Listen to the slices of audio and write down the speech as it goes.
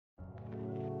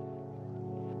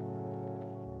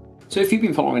So if you've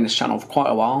been following this channel for quite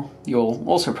a while, you'll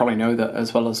also probably know that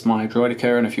as well as my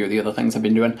Droidica and a few of the other things I've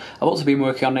been doing, I've also been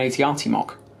working on an AT-RT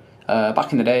MOC.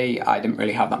 Back in the day, I didn't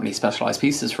really have that many specialised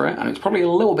pieces for it, and it was probably a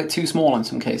little bit too small in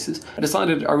some cases. I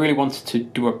decided I really wanted to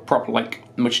do a proper,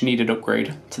 much needed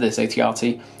upgrade to this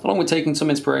AT-RT, along with taking some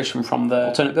inspiration from the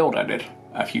alternate build I did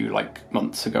a few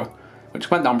months ago,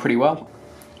 which went down pretty well.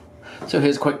 So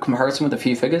here's a quick comparison with a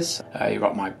few figures. You've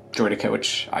got my Droidica,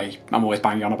 which I'm always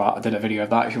banging on about. I did a video of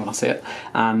that if you want to see it.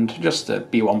 And just a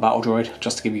B1 battle droid,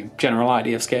 just to give you a general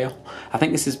idea of scale. I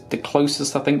think this is the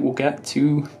closest I think we'll get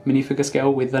to minifigure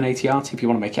scale with an AT-RT if you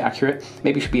want to make it accurate.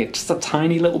 Maybe it should be just a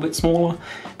tiny little bit smaller,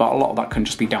 but a lot of that can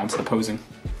just be down to the posing.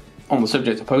 On the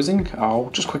subject of posing, I'll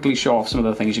just quickly show off some of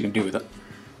the things you can do with it.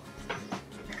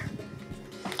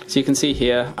 So you can see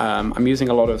here, I'm using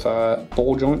a lot of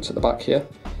ball joints at the back here,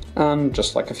 and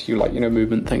just a few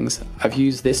movement things. I've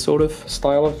used this sort of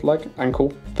style of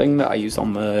ankle thing that I used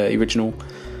on the original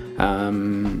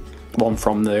one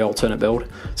from the alternate build.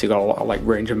 So you've got a lot of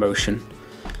range of motion,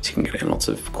 so you can get it in lots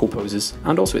of cool poses,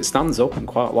 and also it stands up in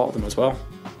quite a lot of them as well.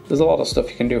 There's a lot of stuff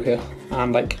you can do here,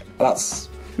 and that's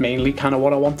mainly kind of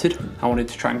what I wanted. I wanted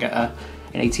to try and get an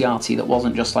AT-RT that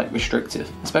wasn't just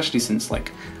restrictive, especially since a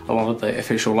lot of the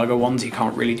official LEGO ones you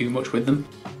can't really do much with them.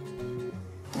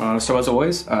 So as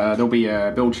always, there'll be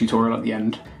a build tutorial at the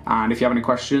end, and if you have any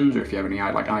questions or if you have any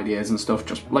ideas and stuff,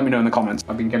 just let me know in the comments.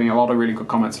 I've been getting a lot of really good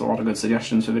comments, a lot of good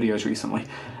suggestions for videos recently,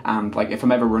 and if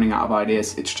I'm ever running out of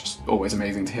ideas, it's just always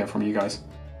amazing to hear from you guys.